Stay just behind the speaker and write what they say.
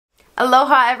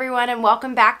Aloha everyone, and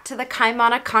welcome back to the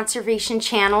Kaimana Conservation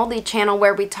Channel, the channel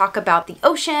where we talk about the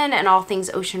ocean and all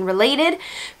things ocean related.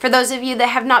 For those of you that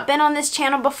have not been on this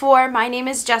channel before, my name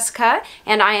is Jessica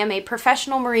and I am a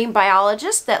professional marine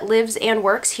biologist that lives and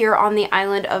works here on the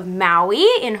island of Maui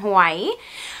in Hawaii.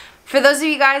 For those of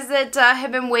you guys that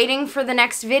have been waiting for the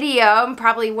next video and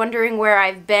probably wondering where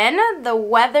I've been, the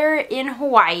weather in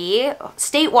Hawaii,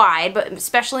 statewide, but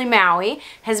especially Maui,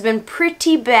 has been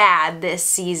pretty bad this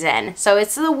season. So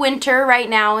it's the winter right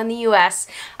now in the US.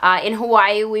 In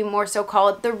Hawaii, we more so call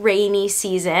it the rainy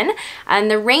season.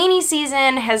 And the rainy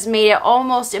season has made it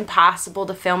almost impossible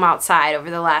to film outside over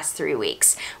the last 3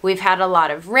 weeks. We've had a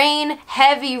lot of rain,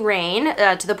 heavy rain,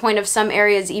 to the point of some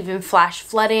areas even flash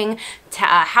flooding.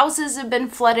 Houses have been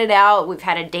flooded out, we've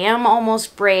had a dam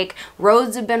almost break,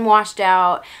 roads have been washed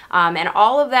out, and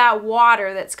all of that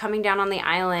water that's coming down on the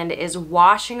island is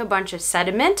washing a bunch of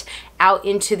sediment out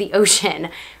into the ocean,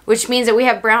 which means that we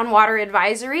have brown water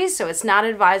advisories, so it's not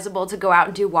advisable to go out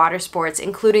and do water sports,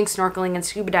 including snorkeling and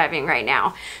scuba diving right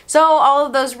now. So all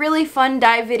of those really fun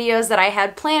dive videos that I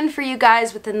had planned for you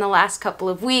guys within the last couple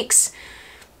of weeks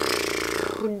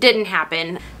didn't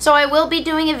happen. So I will be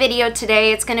doing a video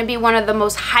today. It's going to be one of the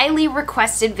most highly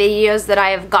requested videos that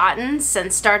I have gotten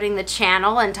since starting the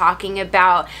channel and talking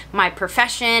about my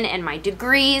profession and my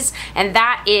degrees, and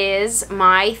that is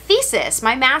my thesis,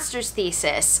 my master's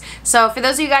thesis. So for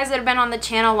those of you guys that have been on the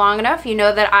channel long enough, you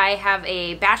know that I have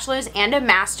a bachelor's and a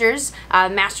master's.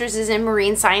 Master's is in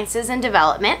marine sciences and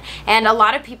development, and a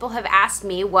lot of people have asked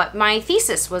me what my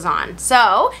thesis was on.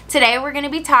 So today we're going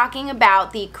to be talking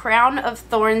about the crown of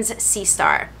thorns sea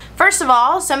star. First of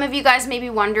all, some of you guys may be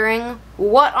wondering,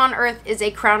 what on earth is a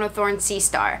crown of thorns sea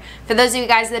star? For those of you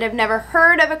guys that have never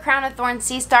heard of a crown of thorns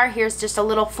sea star, here's just a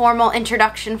little formal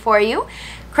introduction for you.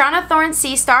 Crown of thorns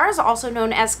sea stars, also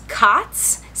known as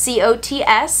COTS,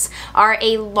 C-O-T-S, are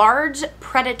a large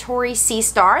predatory sea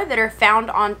star that are found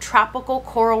on tropical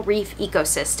coral reef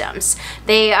ecosystems.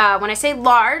 They, when I say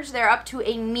large, they're up to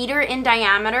 1 meter in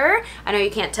diameter. I know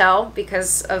you can't tell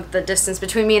because of the distance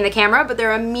between me and the camera, but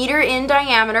they're 1 meter in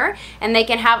diameter, and they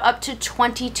can have up to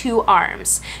 22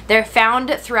 arms. They're found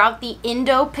throughout the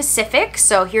Indo-Pacific,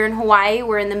 so here in Hawaii,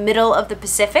 we're in the middle of the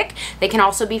Pacific. They can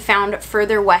also be found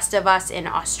further west of us in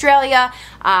Australia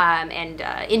and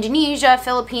Indonesia,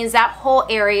 Philippines. That whole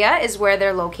area is where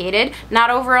they're located, not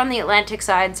over on the Atlantic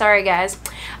side, sorry guys.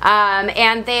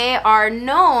 And they are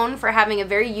known for having a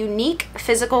very unique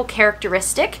physical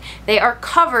characteristic. They are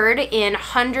covered in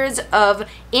hundreds of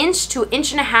 1 to 1.5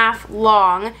 inch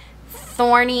long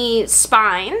thorny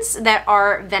spines that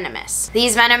are venomous.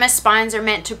 These venomous spines are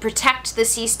meant to protect the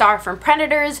sea star from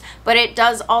predators, but it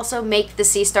does also make the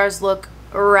sea stars look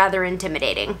rather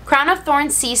intimidating. Crown of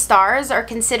thorns sea stars are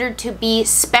considered to be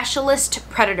specialist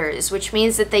predators, which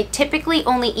means that they typically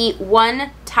only eat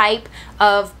one type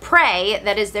of prey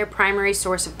that is their primary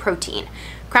source of protein.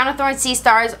 Crown of thorns sea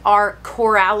stars are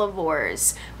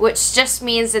corallivores, which just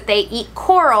means that they eat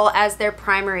coral as their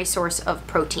primary source of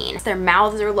protein. Their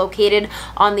mouths are located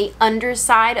on the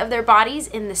underside of their bodies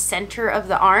in the center of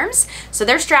the arms. So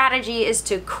their strategy is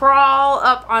to crawl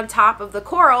up on top of the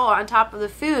coral, on top of the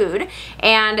food,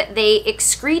 and they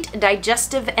excrete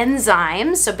digestive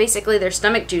enzymes. So basically their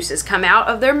stomach juices come out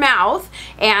of their mouth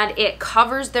and it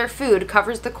covers their food,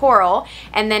 covers the coral,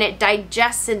 and then it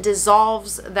digests and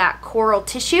dissolves that coral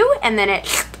tissue, and then it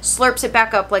slurps it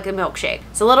back up like a milkshake.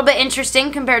 It's a little bit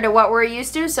interesting compared to what we're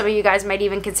used to. Some of you guys might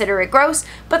even consider it gross,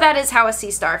 but that is how a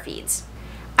sea star feeds.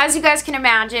 As you guys can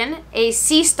imagine, a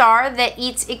sea star that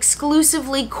eats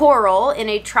exclusively coral in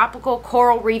a tropical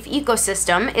coral reef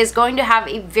ecosystem is going to have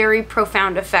a very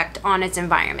profound effect on its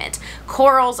environment.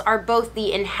 Corals are both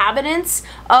the inhabitants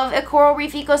of a coral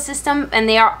reef ecosystem, and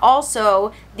they are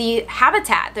also the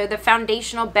habitat. They're the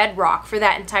foundational bedrock for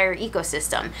that entire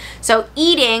ecosystem. So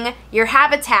eating your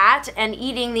habitat and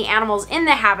eating the animals in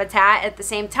the habitat at the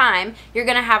same time, you're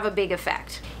going to have a big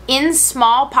effect. In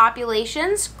small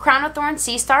populations, crown of thorns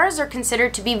sea stars are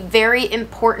considered to be very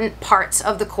important parts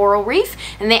of the coral reef,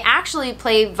 and they actually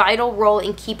play a vital role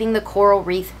in keeping the coral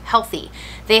reef healthy.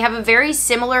 They have a very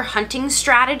similar hunting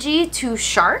strategy to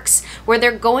sharks, where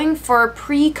they're going for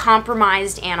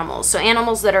pre-compromised animals. So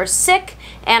animals that are sick,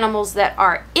 animals that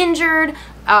are injured,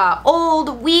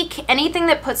 old, weak, anything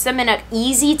that puts them in an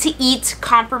easy to eat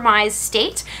compromised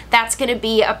state, that's going to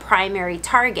be a primary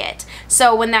target.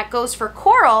 So when that goes for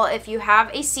coral, if you have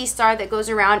a sea star that goes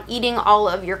around eating all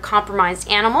of your compromised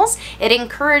animals, it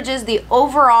encourages the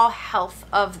overall health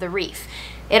of the reef.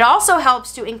 It also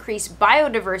helps to increase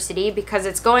biodiversity because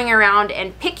it's going around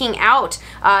and picking out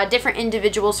different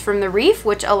individuals from the reef,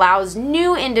 which allows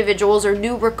new individuals or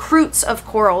new recruits of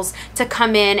corals to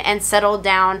come in and settle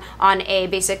down on a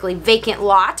basically vacant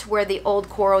lot where the old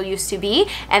coral used to be,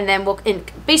 and then will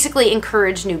basically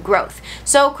encourage new growth.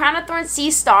 So crown of thorns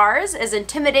sea stars, as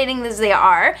intimidating as they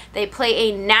are, they play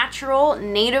a natural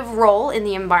native role in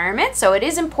the environment, so it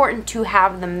is important to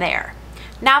have them there.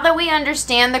 Now that we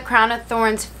understand the crown of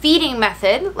thorns feeding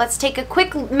method, let's take a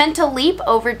quick mental leap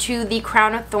over to the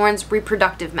crown of thorns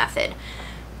reproductive method.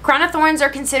 Crown of thorns are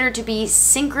considered to be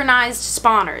synchronized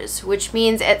spawners, which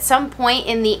means at some point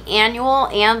in the annual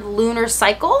and lunar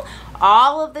cycle,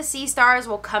 all of the sea stars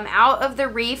will come out of the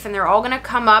reef, and they're all going to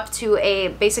come up to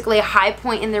basically a high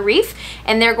point in the reef,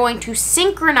 and they're going to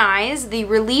synchronize the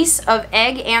release of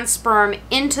egg and sperm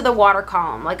into the water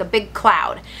column like a big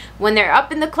cloud. When they're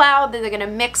up in the cloud, they're going to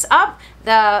mix up,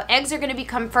 the eggs are going to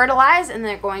become fertilized, and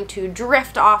they're going to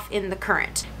drift off in the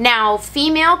current. Now,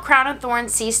 female crown of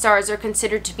thorns sea stars are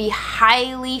considered to be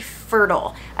highly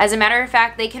fertile. As a matter of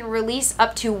fact, they can release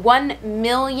up to 1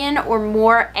 million or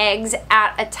more eggs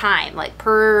at a time, like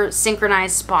per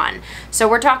synchronized spawn. So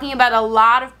we're talking about a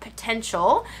lot of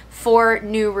potential for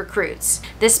new recruits.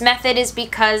 This method is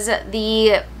because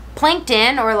the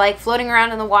plankton, or like floating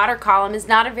around in the water column, is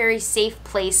not a very safe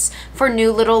place for new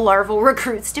little larval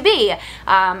recruits to be.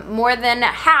 More than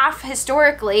half,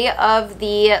 historically, of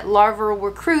the larval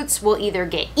recruits will either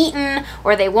get eaten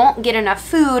or they won't get enough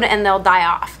food and they'll die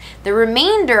off. The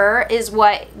remainder is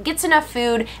what gets enough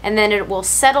food, and then it will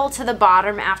settle to the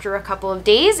bottom after a couple of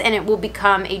days, and it will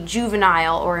become a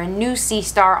juvenile or a new sea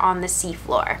star on the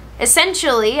seafloor.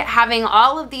 Essentially, having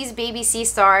all of these baby sea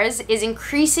stars is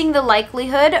increasing the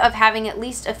likelihood of having at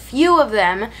least a few of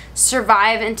them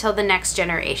survive until the next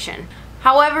generation.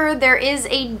 However, there is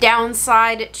a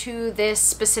downside to this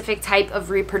specific type of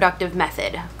reproductive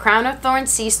method. Crown of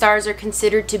thorns sea stars are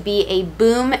considered to be a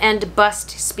boom and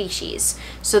bust species.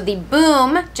 So the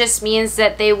boom just means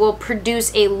that they will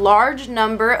produce a large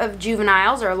number of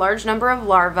juveniles, or a large number of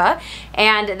larvae,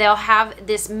 and they'll have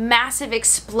this massive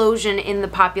explosion in the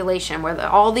population where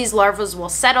all these larvae will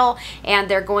settle, and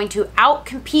they're going to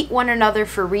outcompete one another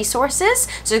for resources.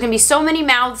 So there's going to be so many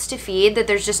mouths to feed that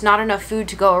there's just not enough food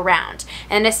to go around.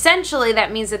 And essentially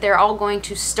that means that they're all going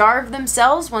to starve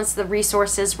themselves once the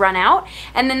resources run out,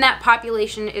 and then that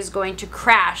population is going to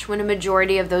crash when a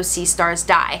majority of those sea stars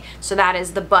die. So that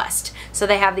is the bust. So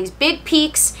they have these big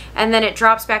peaks, and then it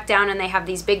drops back down, and they have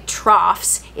these big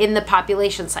troughs in the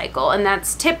population cycle, and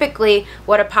that's typically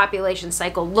what a population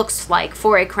cycle looks like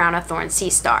for a crown of thorns sea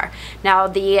star. Now,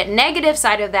 the negative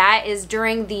side of that is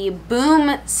during the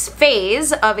boom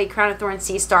phase of a crown of thorns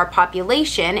sea star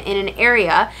population in an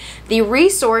area, the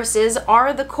resources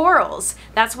are the corals.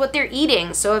 That's what they're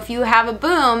eating. So if you have a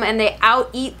boom and they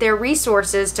out-eat their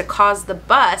resources to cause the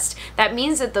bust, that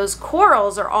means that those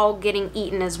corals are all getting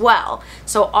eaten as well.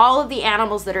 So all of the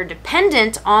animals that are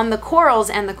dependent on the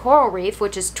corals and the coral reef,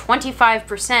 which is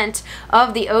 25%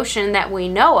 of the ocean that we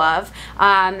know of,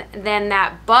 then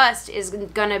that bust is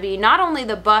going to be not only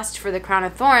the bust for the crown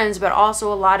of thorns, but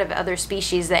also a lot of other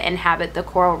species that inhabit the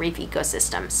coral reef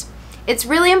ecosystems. It's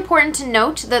really important to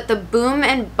note that the boom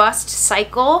and bust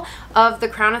cycle of the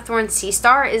crown of thorns sea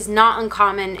star is not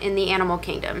uncommon in the animal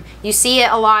kingdom. You see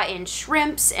it a lot in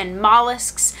shrimps and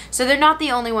mollusks, so they're not the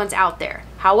only ones out there.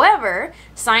 However,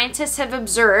 scientists have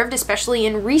observed, especially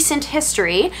in recent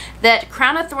history, that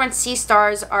crown of thorns sea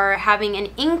stars are having an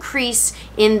increase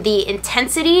in the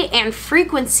intensity and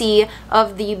frequency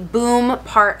of the boom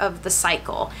part of the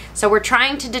cycle. So we're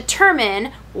trying to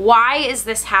determine why is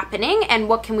this happening and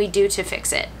what can we do to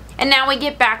fix it. And now we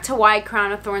get back to why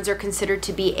crown of thorns are considered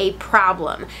to be a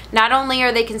problem. Not only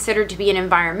are they considered to be an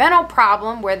environmental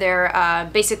problem where they're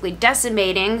basically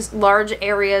decimating large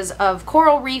areas of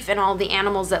coral reef and all the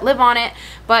animals that live on it,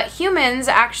 but humans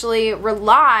actually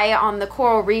rely on the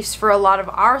coral reefs for a lot of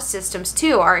our systems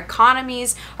too. Our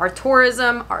economies, our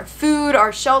tourism, our food,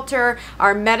 our shelter,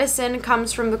 our medicine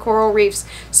comes from the coral reefs.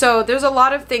 So there's a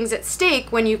lot of things at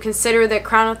stake when you consider that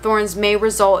crown of thorns may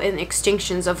result in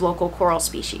extinctions of local coral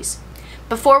species.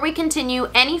 Before we continue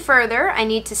any further, I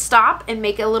need to stop and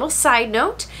make a little side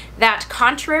note that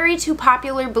contrary to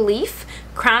popular belief,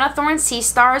 crown of thorns sea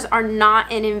stars are not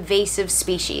an invasive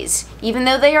species. Even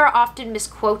though they are often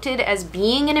misquoted as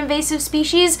being an invasive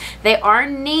species, they are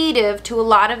native to a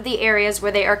lot of the areas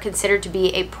where they are considered to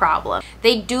be a problem.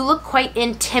 They do look quite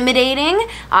intimidating,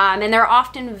 and they're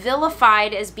often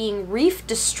vilified as being reef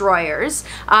destroyers,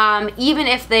 even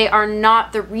if they are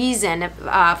not the reason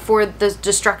for the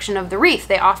destruction of the reef.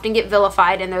 They often get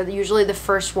vilified, and they're usually the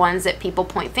first ones that people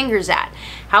point fingers at.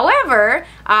 However,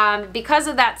 because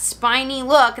of that spiny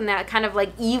look and that kind of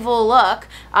like evil look,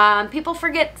 people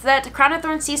forget that crown of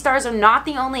thorns sea stars are not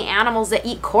the only animals that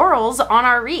eat corals on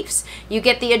our reefs. You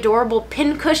get the adorable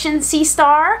pincushion sea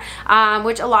star,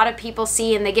 which a lot of people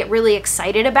see and they get really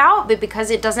excited about, but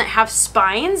because it doesn't have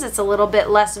spines, it's a little bit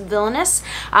less villainous.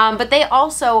 But they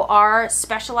also are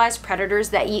specialized predators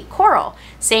that eat coral.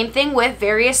 Same thing with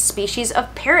various species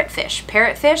of parrotfish.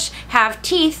 Parrotfish have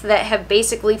teeth that have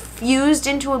basically fused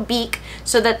into a beak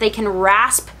so that they can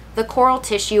rasp the coral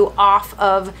tissue off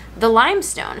of the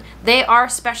limestone. They are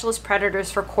specialist predators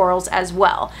for corals as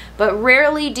well, but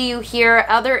rarely do you hear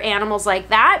other animals like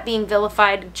that being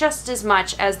vilified just as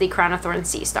much as the crown of thorns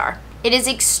sea star. It is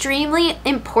extremely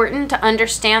important to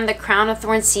understand the crown of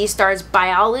thorns sea star's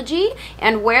biology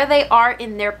and where they are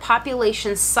in their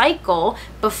population cycle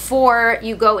before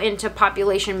you go into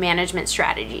population management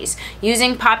strategies.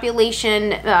 Using population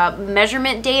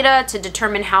measurement data to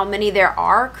determine how many there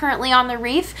are currently on the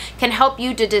reef can help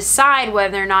you to decide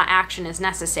whether or not action is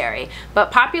necessary. But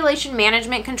population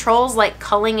management controls like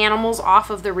culling animals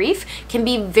off of the reef can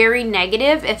be very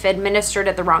negative if administered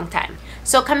at the wrong time.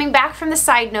 So coming back from the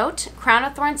side note, crown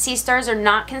of thorns sea stars are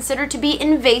not considered to be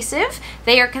invasive.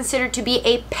 They are considered to be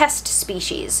a pest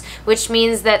species, which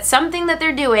means that something that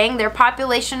they're doing, their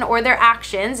population or their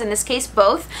actions, in this case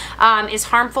both, is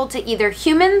harmful to either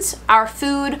humans, our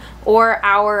food, or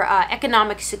our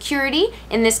economic security.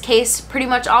 In this case, pretty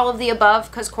much all of the above,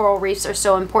 because coral reefs are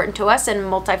so important to us in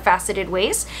multifaceted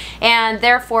ways, and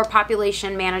therefore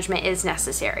population management is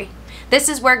necessary. This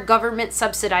is where government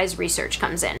subsidized research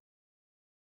comes in.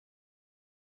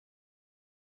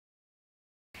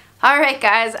 Alright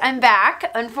guys, I'm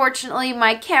back. Unfortunately,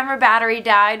 my camera battery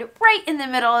died right in the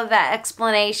middle of that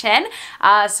explanation.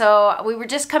 So we were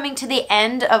just coming to the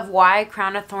end of why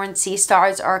crown of thorns sea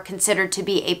stars are considered to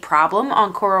be a problem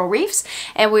on coral reefs,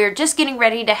 and we're just getting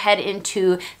ready to head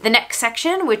into the next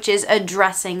section, which is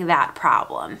addressing that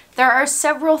problem. There are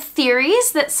several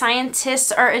theories that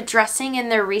scientists are addressing in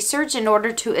their research in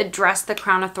order to address the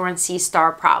crown of thorns sea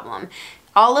star problem.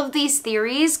 All of these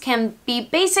theories can be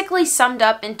basically summed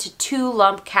up into two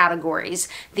lump categories,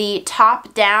 the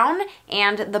top down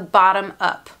and the bottom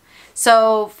up.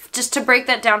 So just to break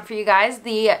that down for you guys,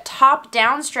 the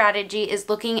top-down strategy is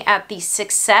looking at the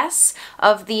success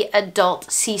of the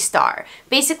adult sea star.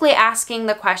 Basically asking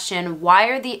the question, why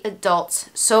are the adults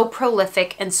so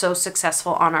prolific and so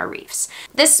successful on our reefs?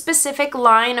 This specific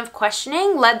line of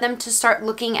questioning led them to start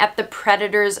looking at the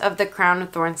predators of the crown of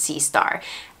thorns sea star.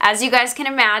 As you guys can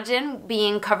imagine,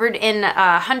 being covered in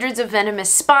hundreds of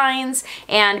venomous spines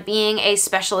and being a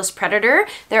specialist predator,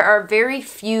 there are very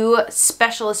few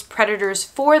specialist predators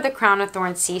for the crown of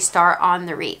thorns sea star on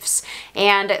the reefs.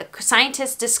 And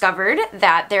scientists discovered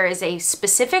that there is a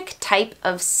specific type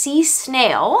of sea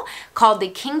snail called the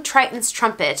king triton's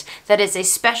trumpet that is a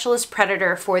specialist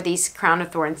predator for these crown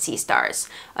of thorns sea stars.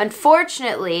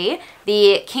 Unfortunately,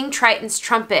 the king triton's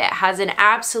trumpet has an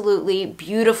absolutely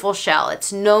beautiful shell.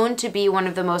 It's known to be one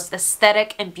of the most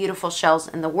aesthetic and beautiful shells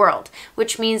in the world,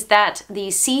 which means that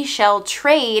the seashell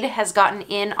trade has gotten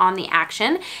in on the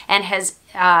action and has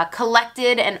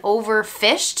collected and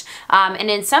overfished, and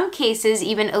in some cases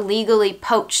even illegally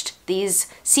poached these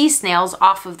sea snails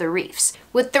off of the reefs.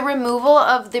 With the removal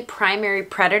of the primary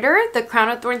predator, the crown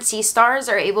of thorns sea stars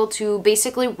are able to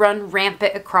basically run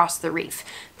rampant across the reef.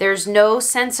 There's no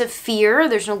sense of fear,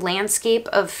 there's no landscape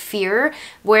of fear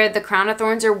where the crown of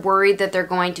thorns are worried that they're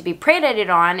going to be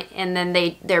predated on, and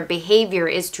then their behavior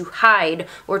is to hide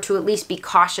or to at least be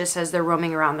cautious as they're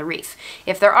roaming around the reef.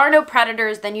 If there are no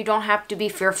predators, then you don't have to be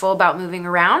fearful about moving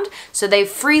around, so they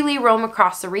freely roam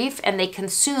across the reef and they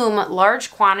consume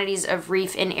large quantities of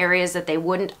reef in areas that they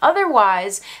wouldn't otherwise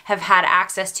have had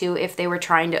access to if they were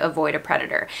trying to avoid a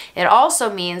predator. It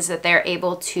also means that they're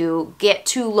able to get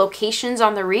to locations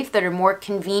on the reef that are more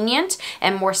convenient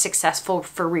and more successful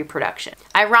for reproduction.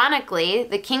 Ironically,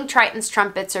 the king triton's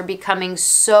trumpets are becoming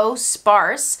so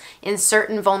sparse in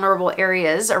certain vulnerable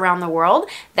areas around the world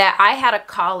that I had a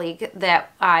colleague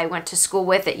that I went to school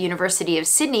with at University of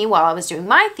Sydney while I was doing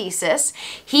my thesis.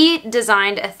 He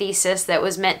designed a thesis that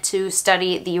was meant to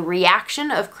study the reaction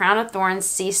of crown of thorns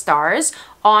sea stars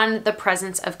on the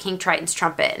presence of king triton's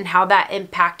trumpet and how that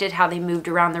impacted how they moved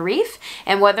around the reef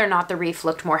and whether or not the reef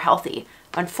looked more healthy.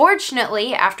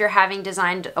 Unfortunately, after having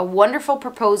designed a wonderful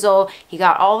proposal, he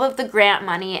got all of the grant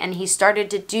money and he started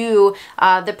to do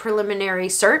the preliminary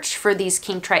search for these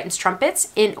King Triton's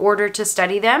trumpets in order to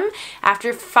study them.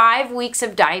 After 5 weeks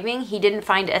of diving, he didn't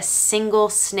find a single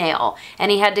snail,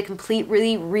 and he had to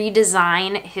completely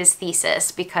redesign his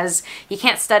thesis because you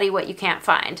can't study what you can't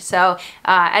find. So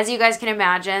as you guys can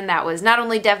imagine, that was not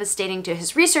only devastating to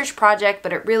his research project,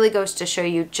 but it really goes to show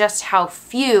you just how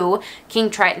few King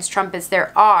Triton's trumpets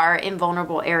there are in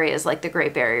vulnerable areas like the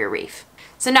Great Barrier Reef.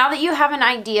 So now that you have an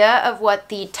idea of what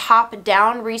the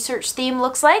top-down research theme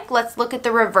looks like, let's look at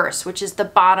the reverse, which is the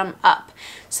bottom-up.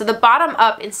 So the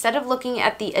bottom-up, instead of looking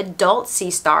at the adult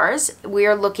sea stars, we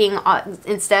are looking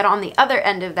instead on the other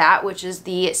end of that, which is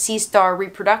the sea star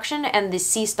reproduction and the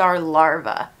sea star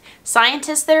larva.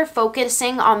 Scientists that are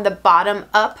focusing on the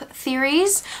bottom-up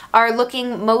theories are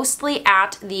looking mostly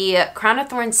at the crown of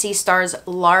thorns sea stars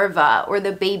larvae, or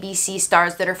the baby sea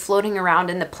stars that are floating around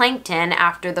in the plankton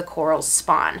after the corals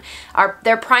spawn.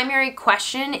 Their primary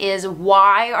question is,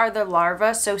 why are the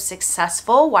larvae so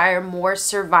successful? Why are more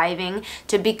surviving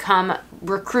to become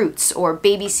recruits or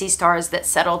baby sea stars that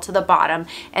settle to the bottom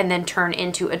and then turn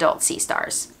into adult sea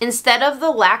stars? Instead of the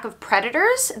lack of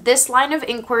predators, this line of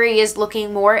inquiry is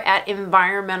looking more at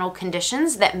environmental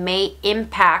conditions that may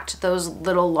impact those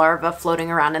little larvae floating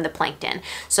around in the plankton.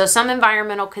 So some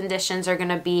environmental conditions are going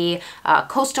to be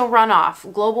coastal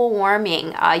runoff, global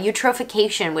warming,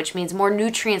 eutrophication, which means more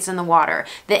nutrients in the water,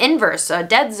 the inverse,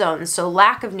 dead zones, so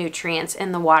lack of nutrients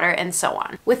in the water, and so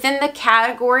on. Within the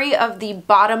category of the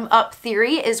bottom-up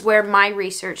theory is where my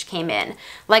research came in.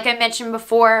 Like I mentioned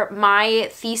before, my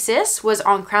thesis was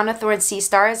on crown of thorns sea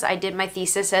stars. I did my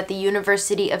thesis at the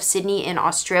University of Sydney in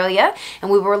Australia, and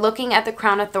we were looking at the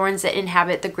crown of thorns that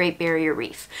inhabit the Great Barrier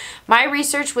Reef. My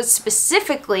research was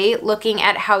specifically looking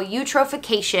at how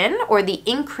eutrophication, or the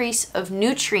increase of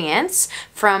nutrients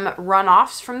from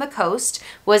runoffs from the coast,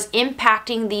 was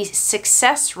impacting the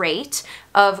success rate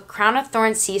of crown of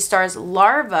thorns sea stars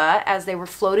larvae as they were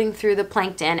floating through the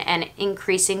plankton, and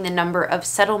increasing the number of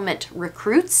settlement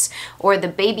recruits, or the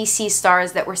baby sea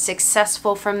stars that were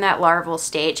successful from that larval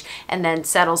stage and then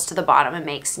settles to the bottom and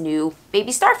makes new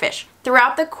baby starfish.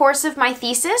 Throughout the course of my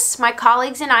thesis, my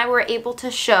colleagues and I were able to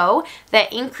show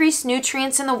that increased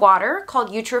nutrients in the water,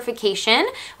 called eutrophication,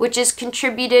 which is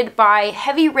contributed by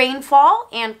heavy rainfall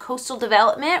and coastal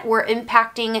development, were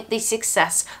impacting the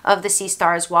success of the sea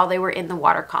stars while they were in the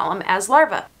water column as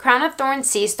larvae. Crown of thorns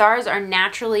sea stars are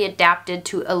naturally adapted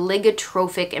to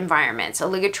oligotrophic environments.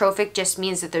 Oligotrophic just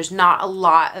means that there's not a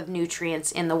lot of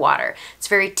nutrients in the water. It's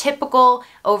very typical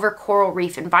over coral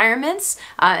reef environments,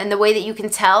 and the way that you can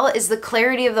tell is the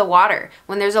clarity of the water.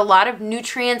 When there's a lot of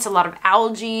nutrients, a lot of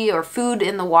algae or food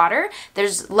in the water,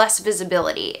 there's less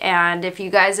visibility. And if you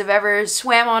guys have ever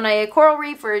swam on a coral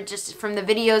reef, or just from the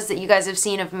videos that you guys have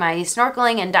seen of my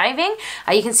snorkeling and diving,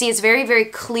 you can see it's very, very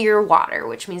clear water,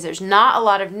 which means there's not a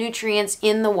lot of nutrients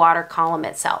in the water column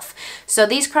itself. So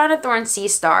these crown of thorns sea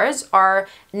stars are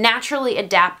naturally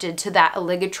adapted to that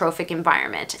oligotrophic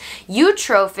environment.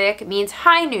 Eutrophic means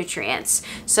high nutrients.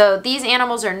 So these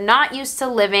animals are not used to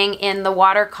living in the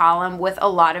water column with a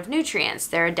lot of nutrients.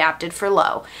 They're adapted for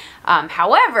low.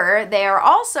 However, they are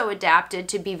also adapted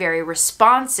to be very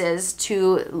responsive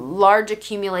to large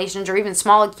accumulations or even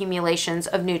small accumulations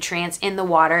of nutrients in the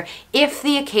water if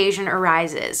the occasion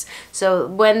arises. So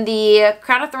when the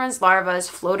crown of thorns larva is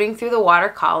floating through the water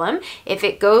column, if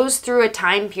it goes through a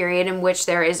time period in which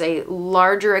there is a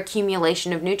larger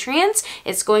accumulation of nutrients,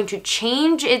 it's going to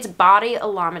change its body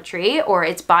allometry, or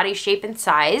its body shape and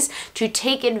size, to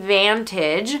take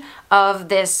advantage of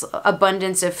this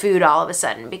abundance of food all of a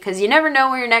sudden, because you never know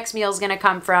where your next meal is going to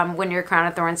come from when you're crown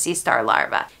of thorns sea star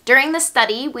larva. During the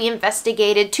study, we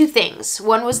investigated two things.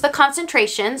 One was the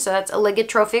concentration, so that's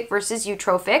oligotrophic versus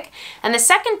eutrophic. And the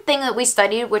second thing that we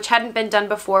studied, which hadn't been done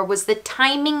before, was the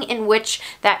timing in which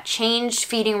that changed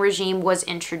feeding regime was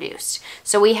introduced.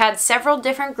 So we had several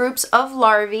different groups of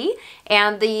larvae,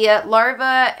 and the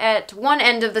larva at one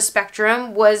end of the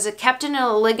spectrum was kept in an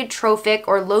oligotrophic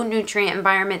or low nutrient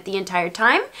environment the entire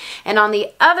time. And on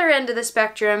the other end of the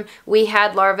spectrum, we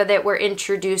had larvae that were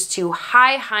introduced to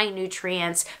high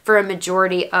nutrients for a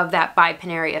majority of that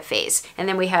bipennaria phase. And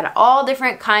then we had all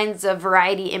different kinds of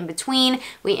variety in between.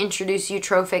 We introduced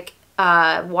eutrophic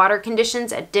water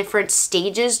conditions at different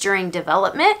stages during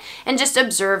development and just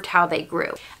observed how they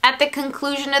grew. At the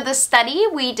conclusion of the study,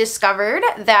 we discovered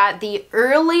that the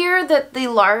earlier that the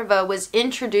larva was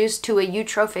introduced to a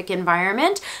eutrophic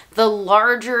environment, the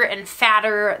larger and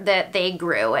fatter that they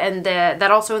grew. And that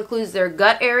also includes their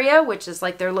gut area, which is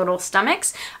like their little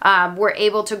stomachs, were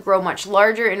able to grow much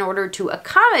larger in order to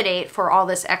accommodate for all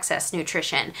this excess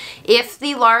nutrition. If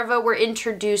the larvae were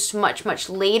introduced much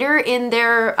later in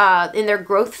their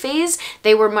growth phase,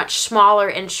 they were much smaller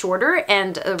and shorter,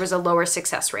 and there was a lower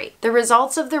success rate. The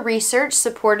results of the research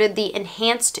supported the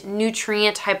enhanced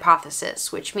nutrient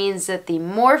hypothesis, which means that the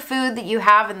more food that you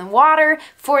have in the water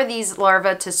for these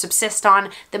larvae to subsist on,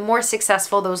 the more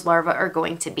successful those larvae are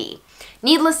going to be.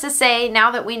 Needless to say,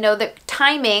 now that we know that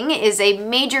timing is a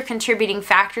major contributing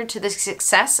factor to the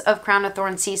success of crown of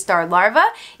thorns sea star larvae,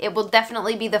 it will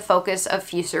definitely be the focus of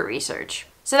future research.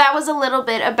 So that was a little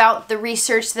bit about the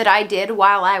research that I did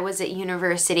while I was at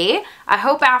university. I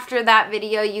hope after that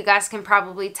video you guys can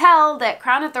probably tell that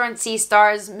crown of thorns sea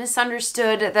stars,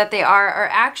 misunderstood that they are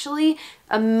actually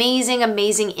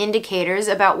amazing indicators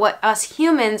about what us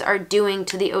humans are doing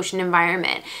to the ocean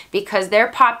environment, because their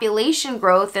population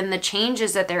growth and the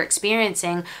changes that they're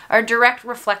experiencing are direct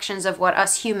reflections of what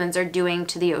us humans are doing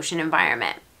to the ocean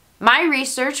environment. My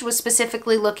research was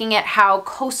specifically looking at how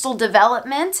coastal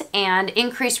development and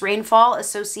increased rainfall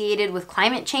associated with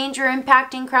climate change are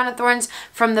impacting crown of thorns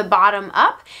from the bottom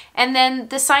up. And then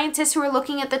the scientists who are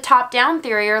looking at the top-down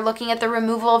theory are looking at the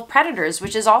removal of predators,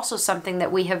 which is also something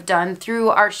that we have done through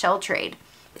our shell trade.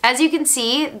 As you can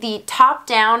see, the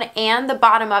top-down and the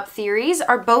bottom-up theories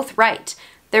are both right.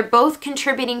 They're both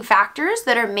contributing factors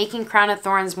that are making crown of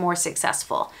thorns more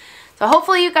successful. So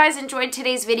hopefully you guys enjoyed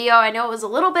today's video. I know it was a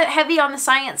little bit heavy on the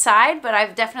science side, but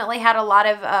I've definitely had a lot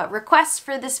of requests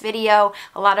for this video.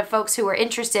 A lot of folks who were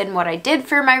interested in what I did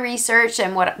for my research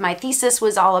and what my thesis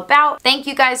was all about. Thank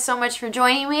you guys so much for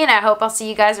joining me, and I hope I'll see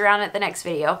you guys around at the next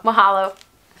video. Mahalo!